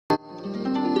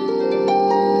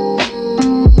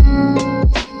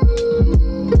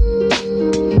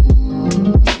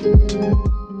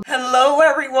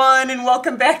everyone, and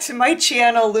welcome back to my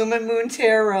channel, Lumen Moon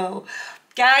Tarot.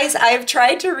 Guys, I've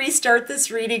tried to restart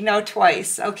this reading now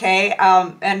twice, okay?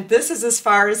 And this is as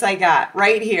far as I got,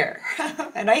 right here.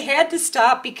 And I had to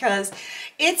stop because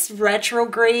it's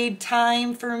retrograde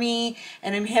time for me,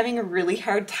 and I'm having a really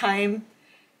hard time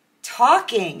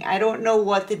talking. I don't know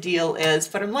what the deal is,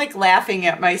 but I'm like laughing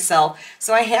at myself.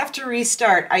 So I have to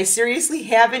restart. I seriously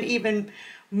haven't even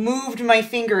moved my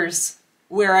fingers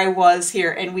where I was here,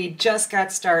 and we just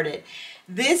got started.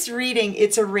 This reading,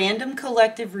 it's a random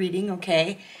collective reading,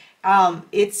 okay?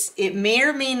 It may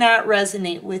or may not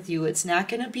resonate with you. It's not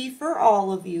going to be for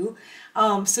all of you.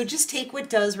 So just take what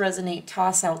does resonate,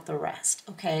 toss out the rest,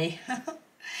 okay?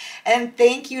 And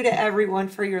thank you to everyone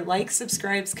for your likes,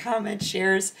 subscribes, comments,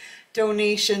 shares,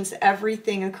 donations,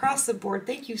 everything across the board.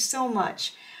 Thank you so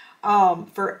much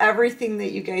for everything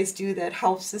that you guys do that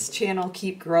helps this channel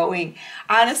keep growing.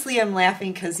 Honestly, I'm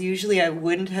laughing because usually I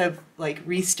wouldn't have like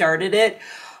restarted it,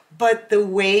 but the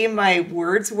way my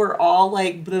words were all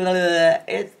like blah,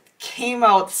 it came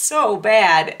out so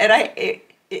bad, and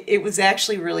it was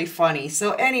actually really funny.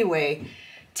 So anyway,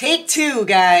 take two,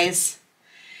 guys.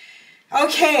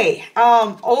 Okay,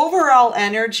 overall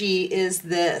energy is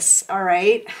this, all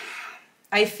right?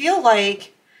 I feel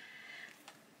like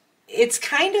it's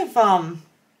kind of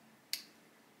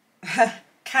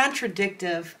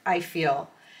contradictive, I feel.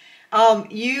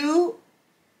 You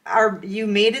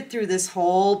made it through this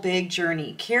whole big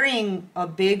journey, carrying a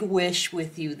big wish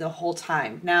with you the whole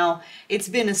time. Now, it's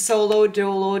been a solo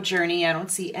dolo journey. I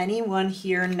don't see anyone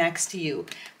here next to you.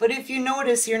 But if you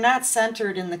notice, you're not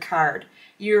centered in the card.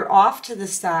 You're off to the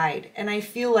side. And I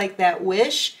feel like that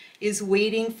wish is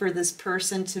waiting for this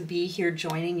person to be here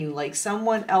joining you, like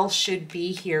someone else should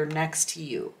be here next to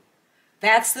you.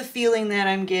 That's the feeling that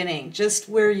I'm getting, just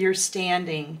where you're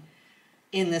standing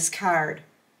in this card.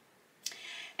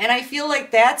 And I feel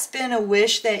like that's been a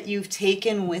wish that you've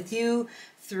taken with you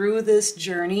through this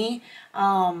journey.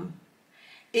 At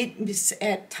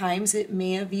times it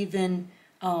may have even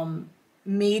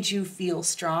made you feel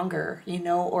stronger, you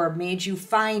know, or made you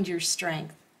find your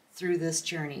strength through this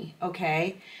journey,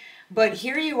 okay? But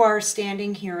here you are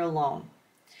standing here alone.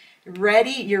 Ready,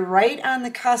 you're right on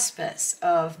the cuspice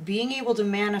of being able to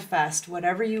manifest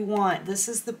whatever you want. This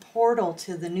is the portal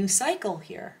to the new cycle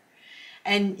here.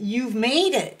 And you've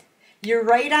made it. You're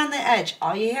right on the edge.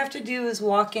 All you have to do is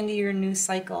walk into your new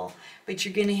cycle, but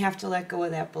you're going to have to let go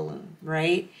of that balloon,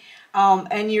 right?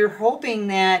 And you're hoping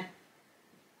that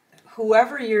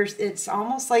it's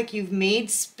almost like you've made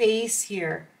space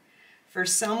here for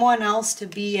someone else to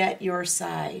be at your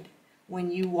side when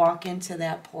you walk into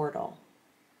that portal.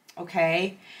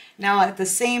 Okay? Now at the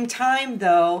same time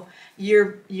though,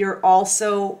 you're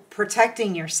also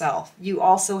protecting yourself. You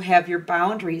also have your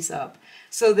boundaries up.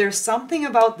 So there's something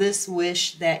about this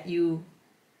wish that you're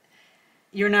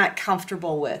not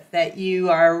comfortable with, that you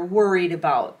are worried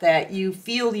about, that you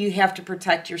feel you have to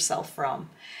protect yourself from.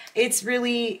 It's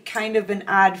really kind of an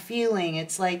odd feeling.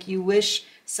 It's like you wish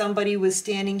somebody was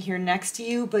standing here next to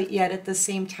you, but yet at the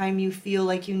same time you feel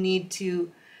like you need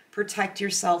to protect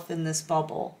yourself in this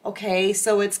bubble. Okay,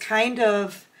 so it's kind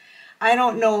of, I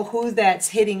don't know who that's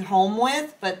hitting home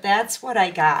with, but that's what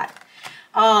I got.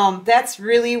 That's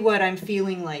really what I'm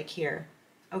feeling like here.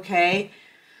 Okay,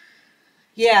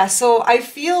 yeah, so I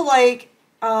feel like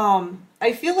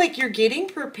you're getting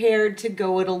prepared to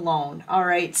go it alone, all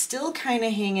right? Still kind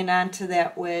of hanging on to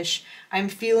that wish. I'm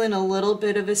feeling a little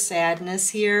bit of a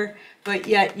sadness here, but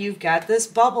yet you've got this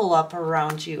bubble up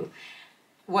around you.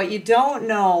 What you don't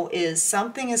know is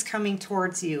something is coming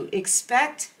towards you.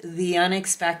 Expect the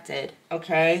unexpected,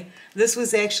 okay? This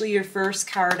was actually your first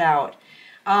card out.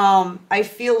 I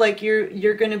feel like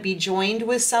you're going to be joined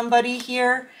with somebody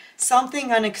here.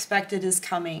 Something unexpected is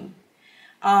coming.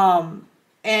 And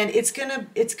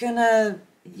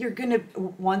you're gonna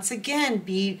once again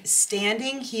be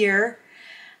standing here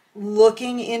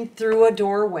looking in through a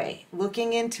doorway,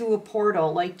 looking into a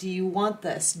portal, like, do you want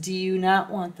this? Do you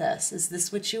not want this? Is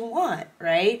this what you want,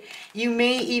 right? You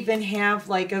may even have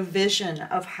like a vision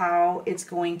of how it's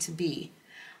going to be.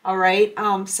 All right,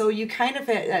 so you kind of,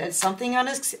 something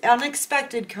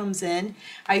unexpected comes in.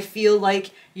 I feel like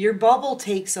your bubble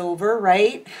takes over,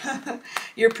 right?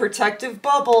 Your protective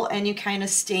bubble, and you kind of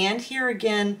stand here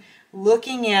again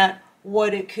looking at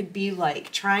what it could be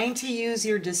like, trying to use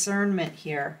your discernment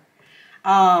here.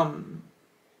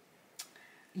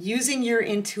 Using your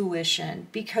intuition,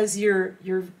 because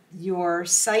your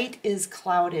sight is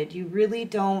clouded. You really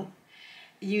don't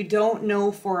you don't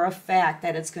know for a fact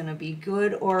that it's going to be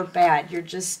good or bad. You're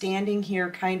just standing here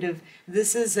kind of,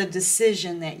 this is a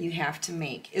decision that you have to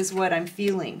make, is what I'm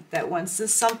feeling. That once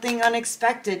this something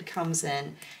unexpected comes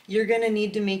in, you're going to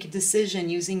need to make a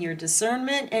decision using your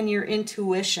discernment and your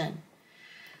intuition.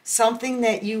 Something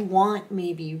that you want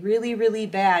maybe really, really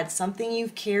bad, something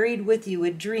you've carried with you,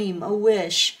 a dream, a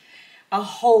wish, a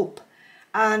hope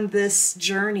on this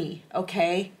journey,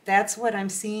 okay? That's what I'm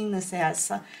seeing this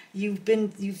as. You've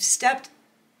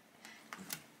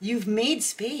made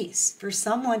space for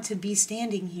someone to be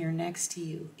standing here next to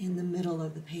you in the middle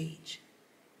of the page.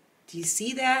 Do you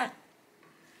see that?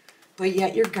 But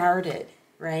yet you're guarded,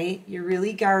 right? You're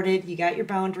really guarded. You got your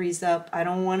boundaries up. I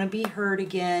don't want to be hurt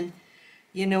again.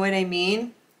 You know what I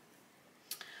mean?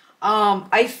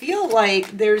 I feel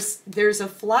like there's a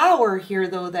flower here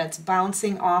though that's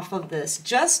bouncing off of this.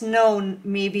 Just know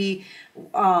maybe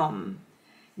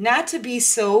not to be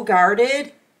so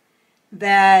guarded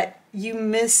that you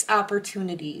miss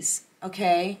opportunities,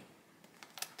 okay?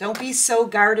 Don't be so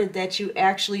guarded that you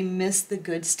actually miss the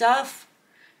good stuff,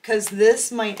 because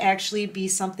this might actually be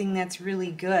something that's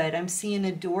really good. I'm seeing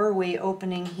a doorway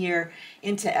opening here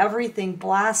into everything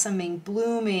blossoming,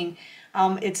 blooming.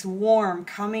 It's warm,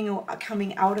 coming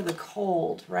out of the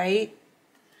cold, right?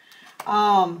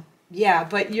 Yeah,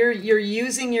 but you're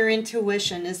using your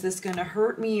intuition. Is this going to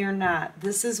hurt me or not?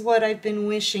 This is what I've been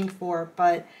wishing for,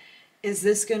 but is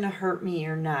this going to hurt me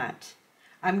or not?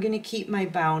 I'm going to keep my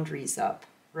boundaries up,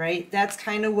 right? That's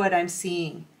kind of what I'm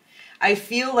seeing. I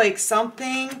feel like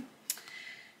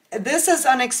this is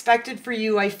unexpected for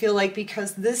you, I feel like,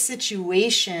 because this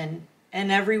situation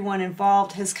and everyone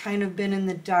involved has kind of been in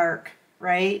the dark,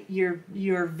 right?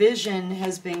 Your vision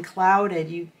has been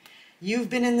clouded. You've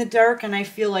been in the dark, and I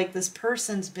feel like this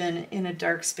person's been in a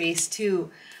dark space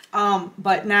too.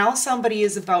 But now somebody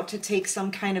is about to take some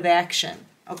kind of action,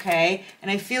 okay? And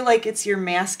I feel like it's your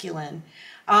masculine,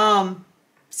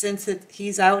 since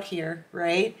he's out here,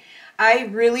 right? I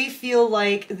really feel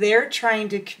like they're trying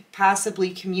to possibly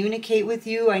communicate with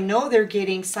you. I know they're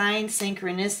getting signs,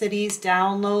 synchronicities,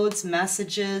 downloads,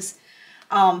 messages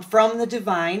from the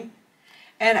divine.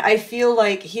 And I feel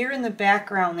like here in the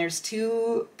background, there's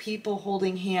two people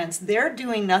holding hands. They're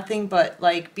doing nothing but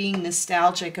like being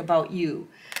nostalgic about you,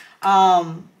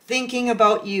 thinking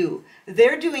about you.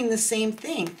 They're doing the same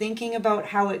thing, thinking about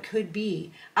how it could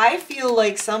be. I feel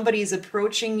like somebody's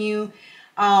approaching you.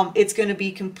 It's going to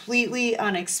be completely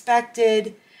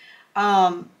unexpected.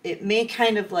 It may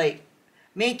kind of like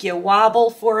make you wobble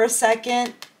for a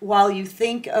second while you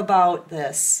think about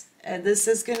this. This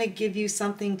is going to give you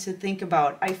something to think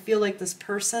about. I feel like this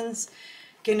person's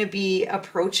going to be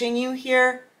approaching you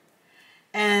here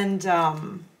and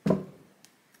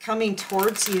coming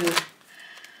towards you.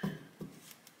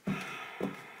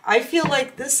 I feel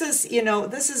like this is,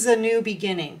 this is a new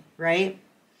beginning, right?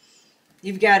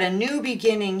 You've got a new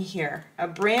beginning here, a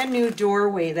brand new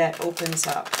doorway that opens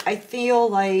up. I feel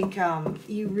like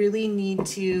you really need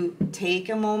to take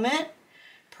a moment,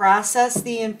 process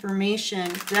the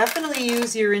information, definitely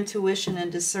use your intuition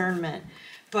and discernment,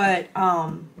 but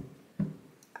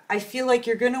I feel like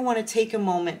you're going to want to take a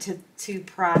moment to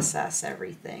process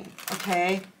everything,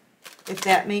 okay? If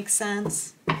that makes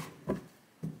sense.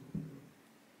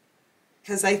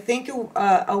 Because I think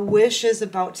a wish is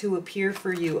about to appear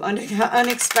for you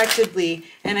unexpectedly,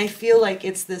 and I feel like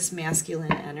it's this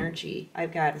masculine energy,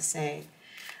 I've got to say.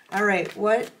 All right,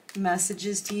 what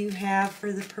messages do you have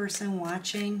for the person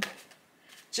watching?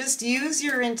 Just use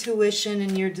your intuition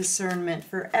and your discernment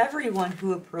for everyone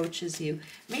who approaches you.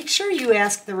 Make sure you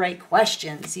ask the right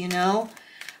questions,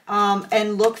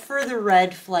 and look for the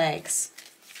red flags.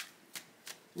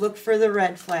 Look for the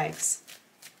red flags.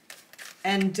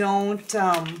 And don't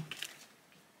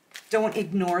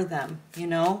ignore them,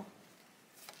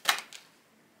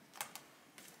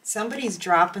 Somebody's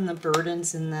dropping the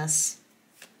burdens in this.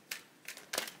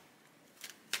 I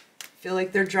feel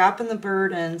like they're dropping the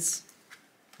burdens.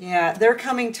 Yeah, they're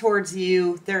coming towards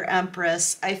you. They're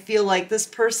Empress. I feel like this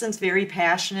person's very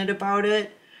passionate about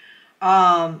it.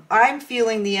 I'm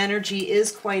feeling the energy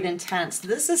is quite intense.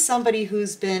 This is somebody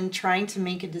who's been trying to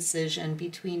make a decision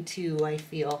between two, I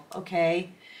feel,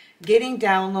 okay? Getting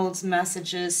downloads,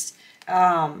 messages.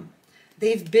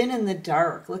 They've been in the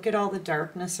dark. Look at all the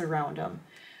darkness around them.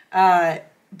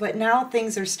 But now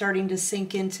things are starting to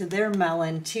sink into their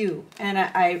melon too. And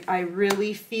I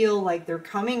really feel like they're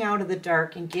coming out of the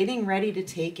dark and getting ready to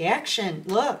take action.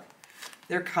 Look,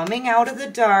 they're coming out of the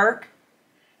dark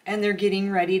and they're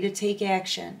getting ready to take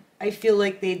action. I feel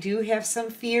like they do have some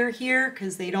fear here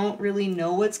because they don't really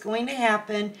know what's going to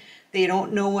happen. They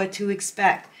don't know what to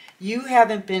expect. You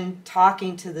haven't been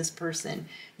talking to this person.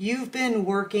 You've been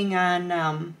working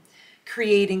on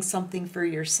creating something for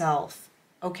yourself,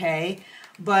 okay?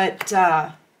 But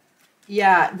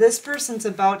yeah, this person's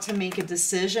about to make a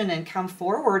decision and come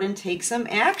forward and take some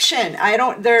action.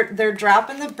 They're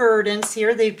dropping the burdens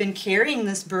here. They've been carrying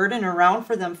this burden around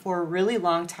for them for a really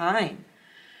long time.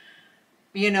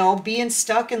 You know, being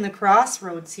stuck in the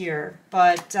crossroads here.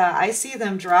 But I see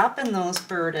them dropping those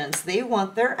burdens. They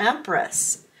want their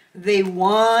Empress. They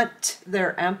want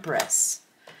their Empress.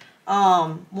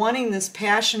 Wanting this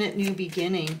passionate new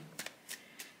beginning.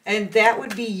 And that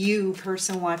would be you,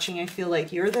 person watching. I feel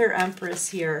like you're their Empress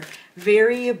here.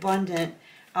 Very abundant,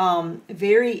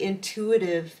 very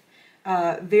intuitive,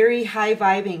 very high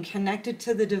vibing, connected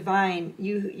to the divine.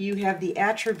 You have the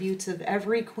attributes of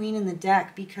every queen in the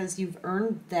deck because you've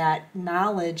earned that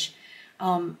knowledge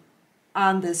on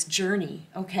this journey,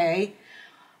 okay?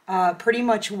 Pretty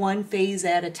much one phase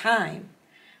at a time.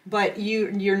 But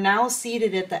you're now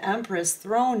seated at the Empress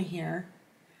throne here.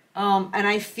 And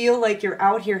I feel like you're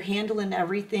out here handling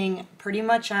everything pretty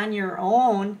much on your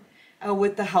own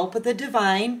with the help of the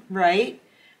divine, right?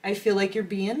 I feel like you're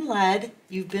being led.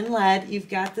 You've been led. You've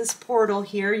got this portal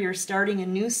here. You're starting a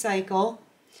new cycle.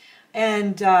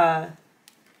 And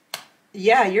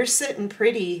yeah, you're sitting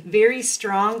pretty. Very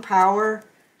strong power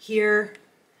here.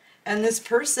 And this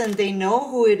person, they know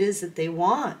who it is that they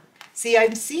want. See,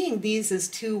 I'm seeing these as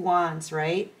two wands,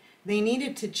 right? They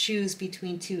needed to choose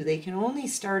between two. They can only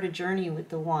start a journey with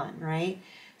the one, right?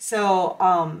 So,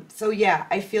 so yeah,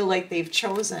 I feel like they've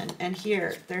chosen. And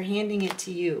here, they're handing it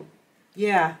to you.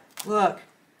 Yeah, look.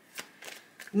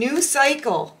 New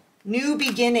cycle, new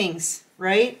beginnings,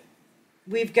 right?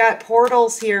 We've got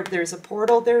portals here. There's a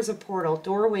portal, there's a portal.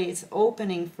 Doorways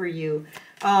opening for you.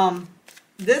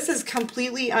 This is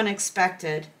completely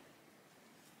unexpected.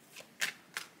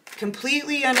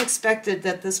 Completely unexpected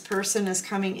that this person is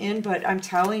coming in, but I'm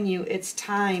telling you, it's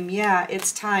time. Yeah,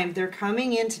 it's time. They're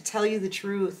coming in to tell you the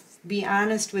truth. Be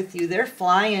honest with you. They're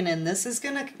flying in. This is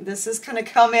gonna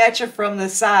come at you from the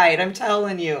side, I'm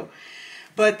telling you.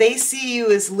 But they see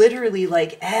you as literally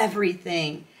like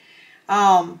everything.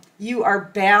 You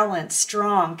are balanced,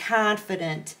 strong,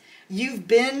 confident. You've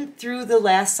been through the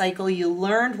last cycle. You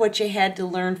learned what you had to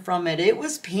learn from it. It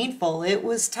was painful. It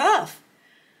was tough.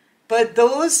 But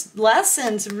those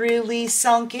lessons really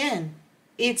sunk in.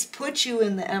 It's put you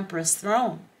in the Empress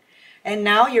throne. And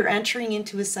now you're entering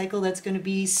into a cycle that's going to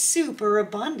be super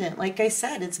abundant. Like I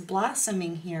said, it's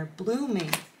blossoming here,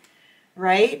 blooming,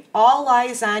 right? All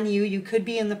eyes on you. You could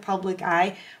be in the public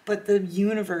eye, but the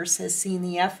universe has seen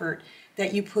the effort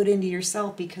that you put into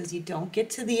yourself, because you don't get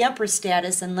to the Empress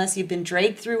status unless you've been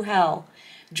dragged through hell,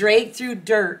 dragged through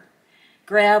dirt,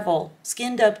 gravel,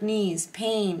 skinned up knees,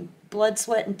 pain, blood,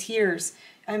 sweat, and tears.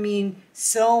 I mean,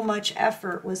 so much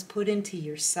effort was put into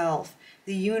yourself.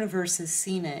 The universe has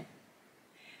seen it.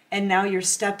 And now you're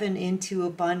stepping into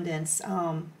abundance.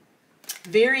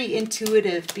 Very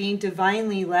intuitive, being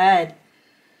divinely led.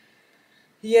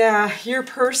 Yeah, your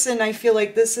person, I feel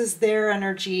like this is their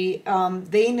energy.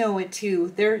 They know it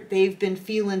too. They've been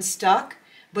feeling stuck,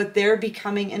 but they're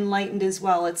becoming enlightened as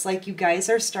well. It's like you guys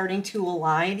are starting to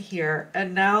align here.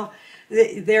 And now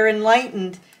they're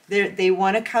enlightened. They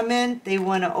want to come in, they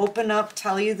want to open up,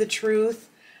 tell you the truth.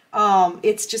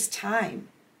 It's just time.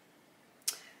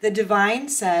 The divine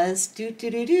says,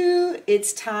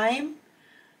 it's time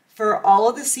for all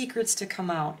of the secrets to come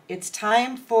out. It's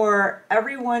time for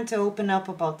everyone to open up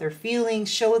about their feelings,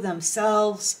 show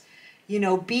themselves, you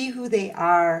know, be who they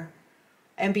are,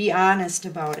 and be honest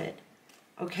about it,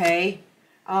 okay?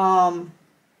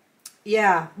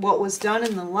 Yeah, what was done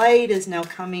in the light is now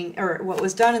coming, or what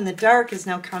was done in the dark is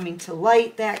now coming to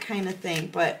light, that kind of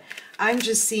thing. But I'm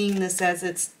just seeing this as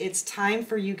it's time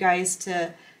for you guys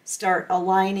to start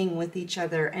aligning with each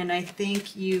other, and I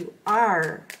think you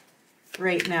are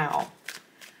right now.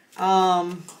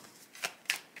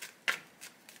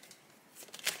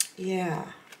 Yeah.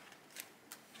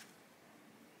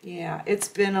 Yeah, it's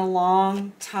been a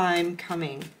long time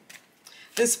coming.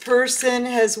 This person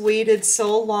has waited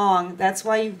so long. That's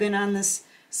why you've been on this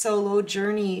solo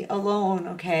journey alone,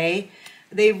 okay?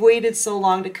 They've waited so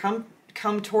long to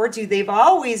come towards you. They've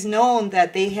always known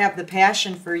that they have the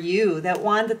passion for you. That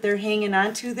one that they're hanging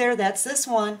on to there, that's this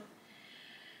one.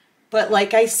 But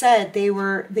like I said, they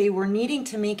were needing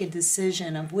to make a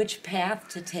decision of which path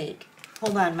to take.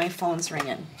 Hold on, my phone's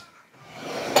ringing.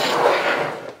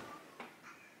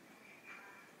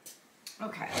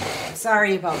 Okay,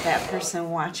 sorry about that, person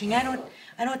watching. I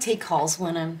don't take calls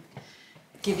when I'm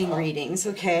giving readings,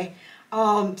 okay?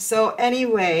 So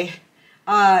anyway,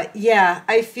 yeah,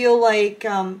 I feel like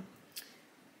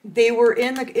they were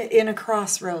in a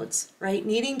crossroads, right?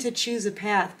 Needing to choose a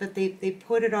path, but they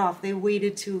put it off. They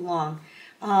waited too long.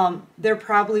 They're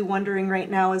probably wondering right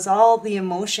now, is all the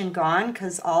emotion gone?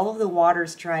 Because all of the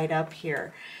water's dried up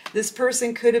here. This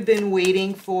person could have been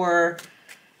waiting for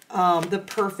the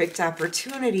perfect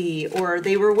opportunity, or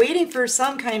they were waiting for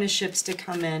some kind of ships to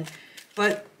come in,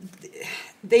 but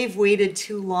they've waited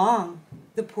too long.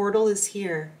 The portal is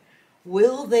here.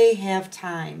 Will they have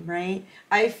time, right?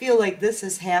 I feel like this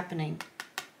is happening.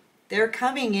 They're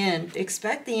coming in.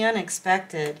 Expect the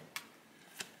unexpected.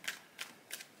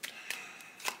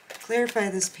 Clarify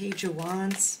this Page of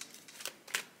Wands.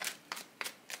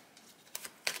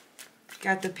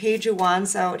 Got the Page of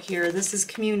Wands out here. This is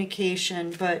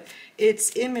communication, but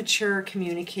it's immature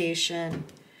communication.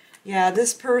 Yeah,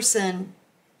 this person,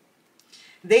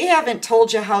 they haven't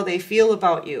told you how they feel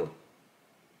about you.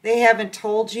 They haven't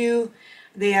told you.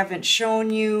 They haven't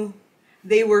shown you.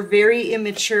 They were very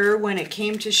immature when it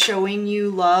came to showing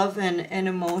you love and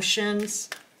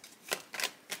emotions.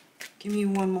 Give me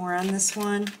one more on this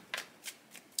one.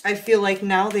 I feel like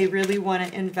now they really want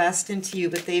to invest into you,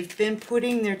 but they've been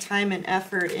putting their time and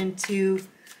effort into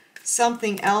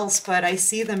something else, but I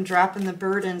see them dropping the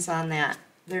burdens on that.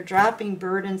 They're dropping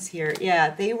burdens here.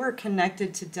 Yeah, they were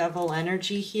connected to devil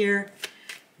energy here,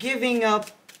 giving up,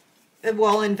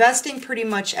 well, investing pretty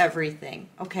much everything,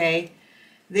 okay?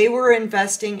 They were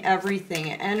investing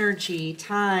everything, energy,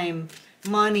 time,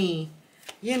 money,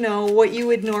 you know, what you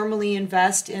would normally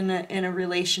invest in a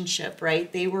relationship,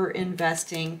 right? They were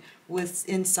investing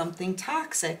in something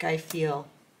toxic, I feel.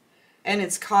 And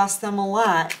it's cost them a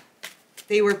lot.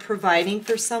 They were providing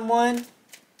for someone.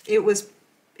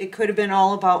 It could have been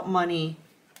all about money.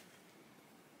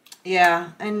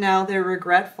 Yeah, and now they're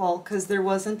regretful because there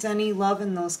wasn't any love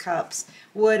in those cups.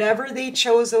 Whatever they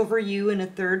chose over you in a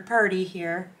third party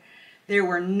here, there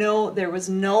was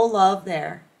no love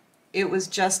there. It was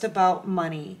just about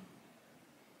money.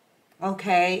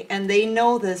 Okay, and they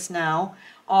know this now.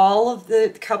 All of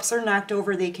the cups are knocked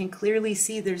over. They can clearly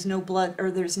see there's no blood, or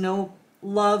there's no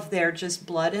love there, just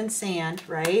blood and sand,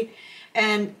 right?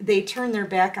 And they turn their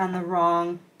back on the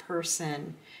wrong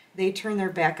person. They turn their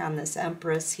back on this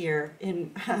Empress here,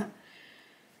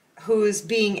 who is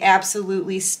being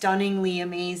absolutely stunningly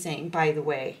amazing, by the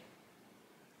way.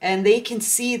 And they can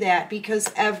see that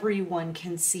because everyone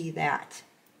can see that.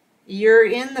 You're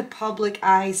in the public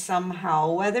eye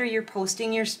somehow, whether you're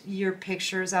posting your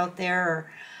pictures out there,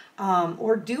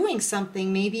 or doing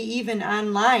something, maybe even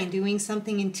online, doing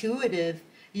something intuitive.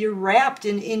 You're wrapped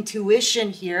in intuition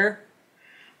here.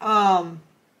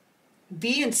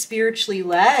 Being spiritually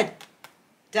led,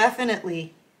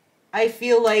 definitely. I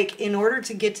feel like in order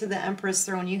to get to the Empress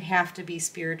throne, you have to be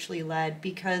spiritually led,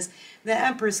 because the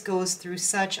Empress goes through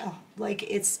such a, like,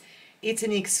 it's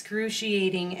an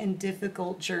excruciating and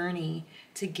difficult journey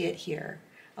to get here,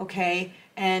 okay?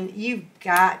 And you've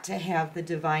got to have the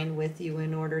divine with you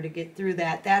in order to get through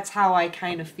that. That's how I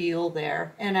kind of feel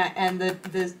there. And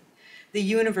the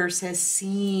universe has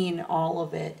seen all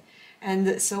of it.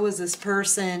 And so is this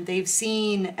person. They've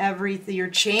seen everything.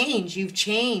 You've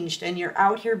changed, and you're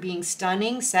out here being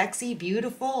stunning, sexy,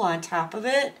 beautiful on top of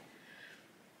it.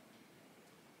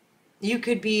 You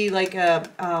could be like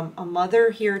a mother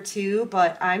here too,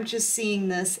 but I'm just seeing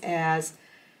this as,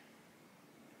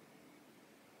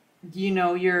 you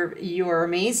know, you're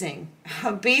amazing.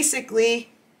 Basically,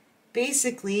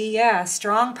 yeah,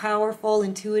 strong, powerful,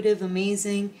 intuitive,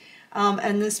 amazing.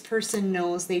 And this person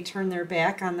knows they turned their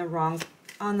back on the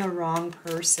wrong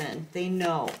person. They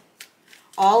know.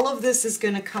 All of this is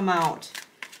going to come out.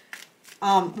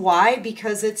 Why?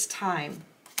 Because it's time.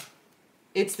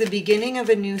 It's the beginning of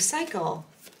a new cycle.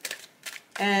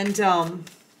 And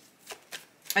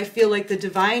I feel like the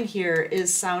divine here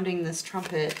is sounding this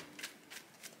trumpet.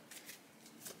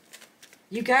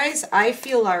 You guys, I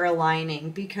feel, are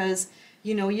aligning, because,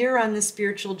 you know, you're on the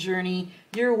spiritual journey.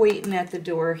 You're waiting at the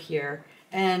door here.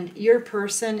 And your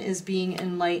person is being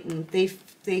enlightened.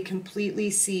 They completely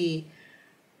see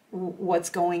what's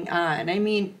going on. I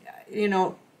mean, you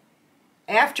know,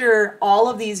 after all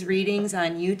of these readings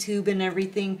on YouTube and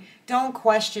everything, don't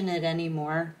question it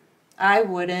anymore. I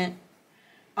wouldn't.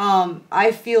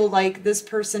 I feel like this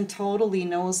person totally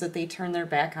knows that they turned their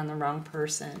back on the wrong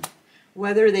person.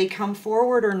 Whether they come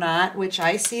forward or not, which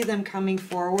I see them coming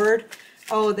forward,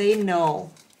 oh, they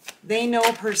know. They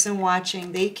know, person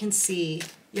watching. They can see.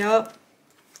 Yup.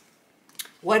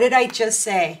 What did I just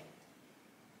say?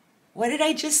 What did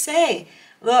I just say?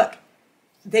 Look,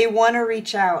 they want to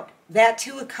reach out. That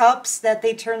Two of Cups that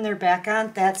they turn their back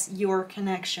on, that's your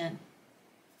connection.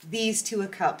 these Two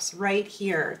of Cups right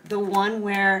here, the one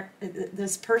where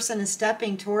this person is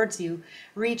stepping towards you,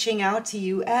 reaching out to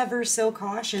you ever so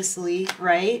cautiously,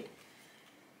 right?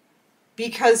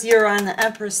 Because you're on the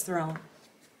Empress throne.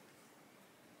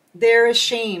 They're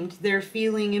ashamed. They're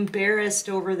feeling embarrassed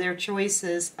over their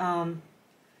choices.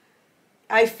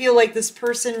 I feel like this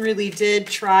person really did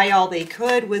try all they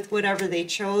could with whatever they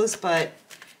chose, but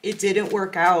it didn't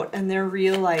work out, and they're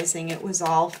realizing it was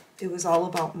all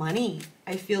about money.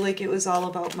 I feel like it was all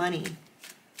about money.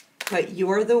 But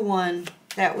you're the one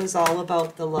that was all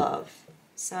about the love.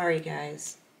 Sorry,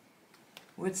 guys.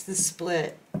 What's the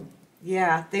split?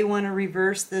 Yeah, they want to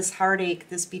reverse this heartache,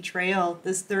 this betrayal,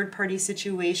 this third-party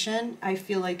situation, I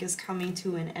feel like is coming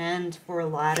to an end for a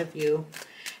lot of you.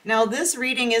 Now, this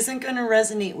reading isn't going to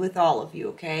resonate with all of you,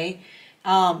 okay?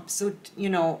 So, you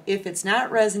know, if it's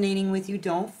not resonating with you,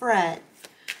 don't fret.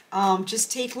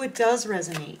 Just take what does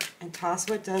resonate and toss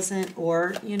what doesn't,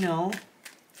 or, you know,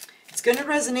 it's going to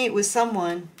resonate with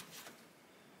someone.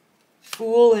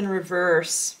 Fool in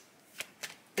reverse.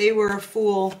 They were a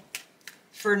fool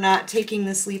for not taking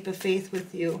this leap of faith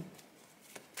with you.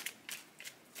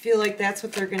 I feel like that's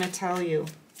what they're going to tell you.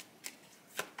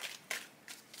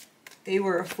 They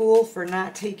were a fool for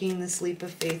not taking this leap of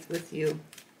faith with you.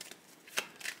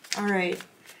 All right.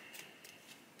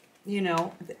 You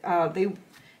know,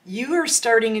 you are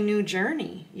starting a new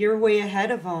journey. You're way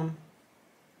ahead of them.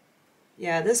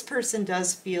 Yeah, this person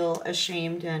does feel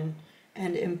ashamed and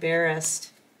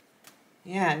embarrassed.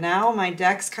 Yeah, now my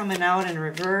deck's coming out in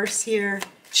reverse here.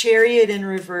 Chariot in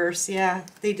reverse. Yeah,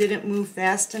 they didn't move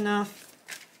fast enough.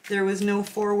 There was no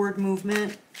forward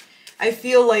movement. I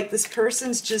feel like this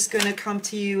person's just going to come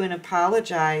to you and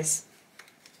apologize.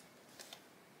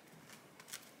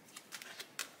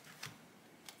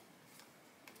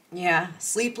 Yeah,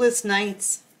 sleepless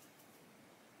nights.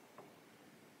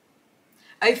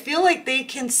 I feel like they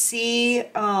can see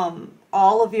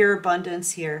all of your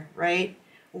abundance here, right?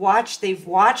 They've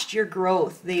watched your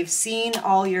growth. They've seen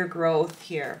all your growth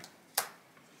here.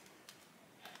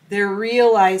 They're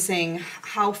realizing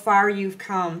how far you've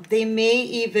come. They may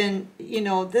even, you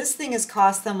know, this thing has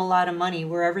cost them a lot of money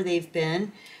wherever they've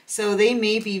been. So they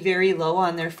may be very low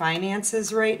on their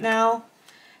finances right now.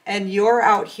 And you're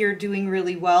out here doing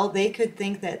really well. They could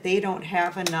think that they don't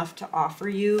have enough to offer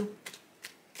you.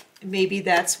 Maybe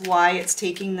that's why it's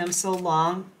taking them so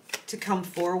long to come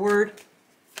forward.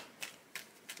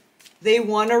 They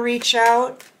want to reach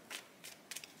out,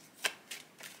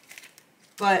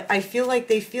 but I feel like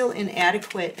they feel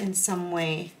inadequate in some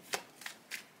way.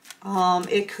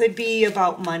 It could be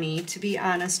about money, to be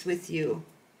honest with you.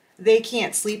 They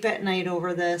can't sleep at night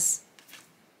over this.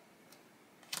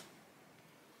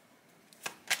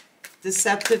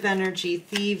 Deceptive energy,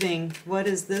 thieving. What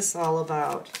is this all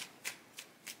about?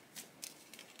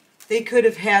 They could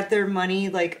have had their money,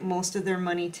 like most of their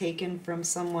money, taken from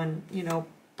someone, you know,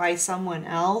 by someone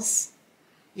else.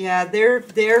 Yeah,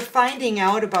 they're finding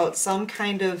out about some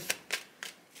kind of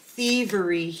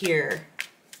thievery here.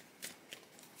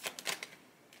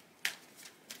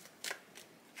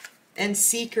 And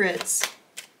secrets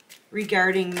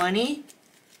regarding money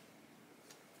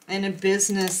and a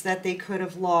business that they could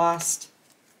have lost.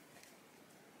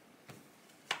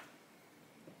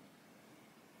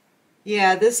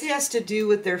 Yeah, this has to do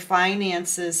with their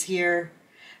finances here.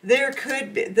 There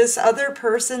could be this other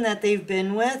person that they've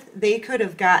been with, they could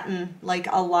have gotten like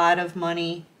a lot of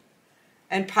money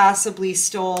and possibly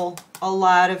stole a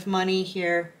lot of money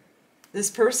here.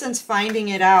 This person's finding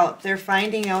it out. They're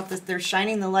finding out that they're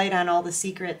shining the light on all the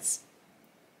secrets.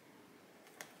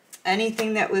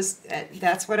 Anything that was,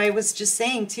 that's what I was just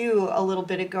saying too a little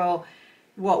bit ago.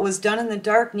 What was done in the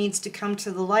dark needs to come to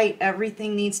the light.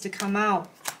 Everything needs to come out,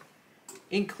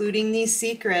 including these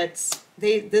secrets.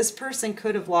 This person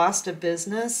could have lost a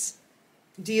business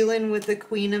dealing with the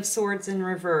Queen of Swords in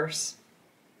reverse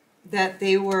that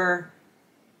they were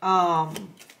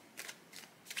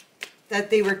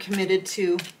committed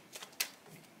to.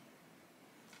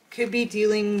 Could be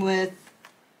dealing with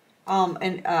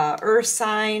an earth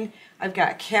sign. I've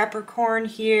got Capricorn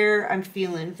here. I'm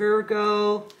feeling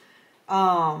Virgo.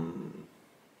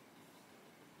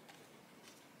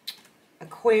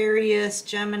 Aquarius,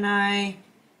 Gemini,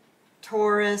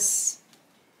 Taurus.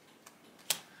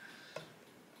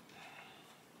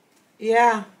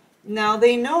 Yeah, now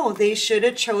they know they should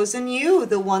have chosen you,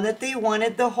 the one that they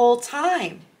wanted the whole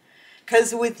time.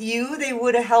 Because with you, they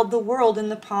would have held the world in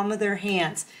the palm of their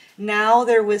hands. Now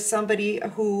there was somebody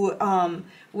who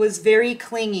was very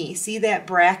clingy. See that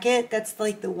bracket? That's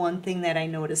like the one thing that I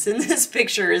notice in this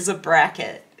picture is a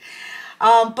bracket.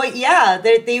 But yeah,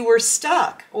 they were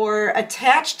stuck or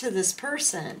attached to this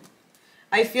person.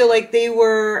 I feel like they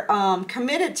were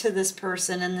committed to this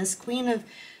person, and this Queen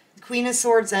of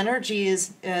Swords energy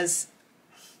is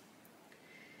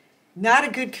not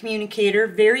a good communicator,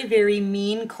 very, very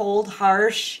mean, cold,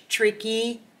 harsh,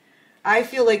 tricky. I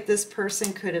feel like this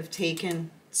person could have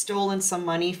stolen some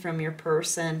money from your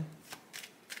person.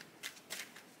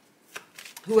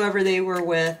 Whoever they were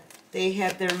with, they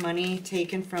had their money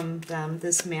taken from them,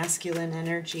 this masculine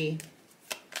energy.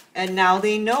 And now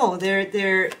they know.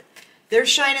 They're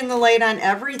shining the light on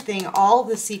everything. All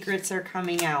the secrets are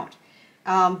coming out.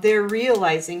 They're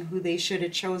realizing who they should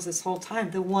have chose this whole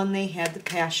time. The one they had the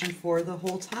passion for the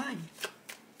whole time.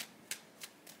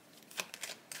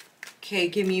 Okay,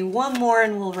 give me one more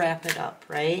and we'll wrap it up,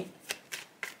 right?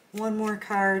 One more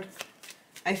card.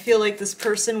 I feel like this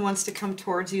person wants to come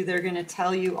towards you. They're going to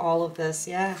tell you all of this.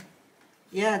 Yeah.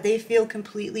 Yeah, they feel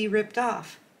completely ripped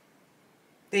off.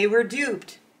 They were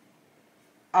duped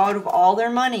out of all their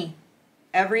money.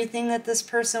 Everything that this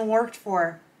person worked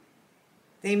for.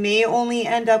 They may only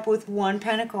end up with one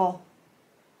pentacle.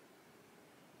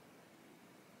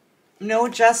 No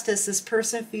justice. This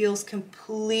person feels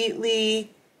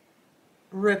completely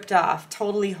ripped off,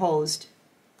 totally hosed.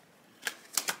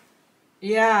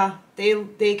 Yeah, they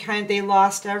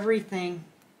lost everything.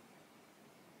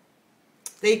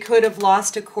 They could have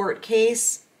lost a court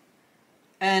case,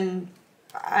 and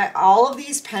all of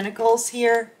these pentacles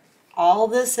here, all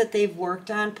this that they've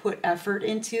worked on, put effort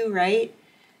into, right?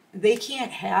 They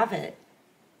can't have it.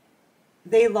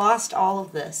 They lost all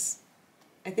of this.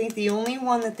 I think the only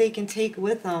one that they can take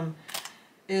with them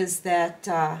is that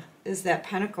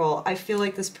pentacle. I feel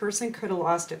like this person could have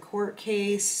lost a court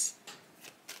case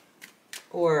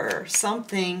or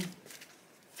something,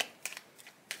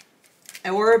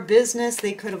 or a business.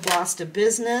 They could have lost a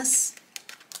business.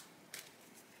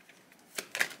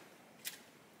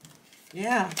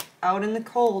 Yeah, out in the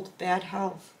cold, bad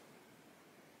health.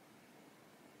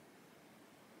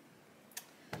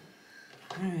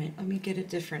 All right, let me get a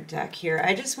different deck here.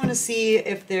 I just want to see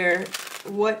if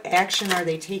what action are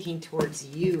they taking towards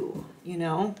you, you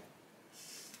know?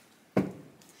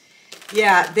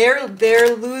 Yeah,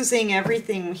 they're losing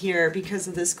everything here because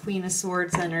of this Queen of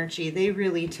Swords energy. They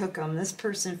really took them. This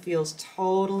person feels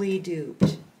totally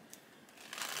duped.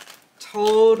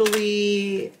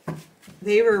 Totally,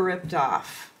 they were ripped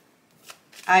off.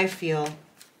 I feel.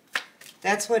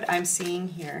 That's what I'm seeing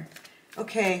here.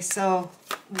 Okay, so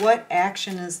what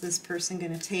action is this person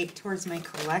going to take towards my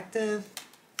collective?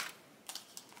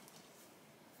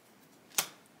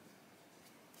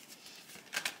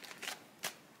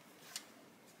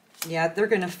 Yeah, they're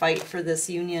going to fight for this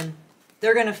union.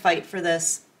 They're going to fight for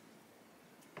this.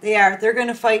 They are. They're going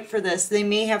to fight for this. They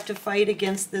may have to fight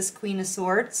against this Queen of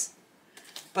Swords,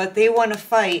 but they want to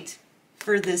fight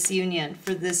for this union,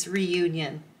 for this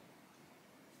reunion.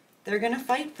 They're going to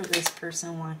fight for this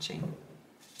person watching.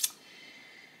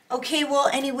 Okay, well,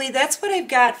 anyway, that's what I've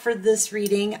got for this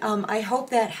reading. I hope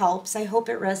that helps. I hope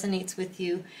it resonates with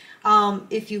you.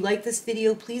 If you like this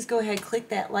video, please go ahead, click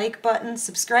that like button,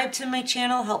 subscribe to my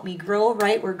channel, help me grow,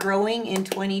 right? We're growing in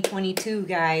 2022,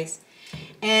 guys.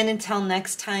 And until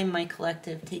next time, my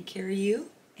collective, take care of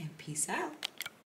you and peace out.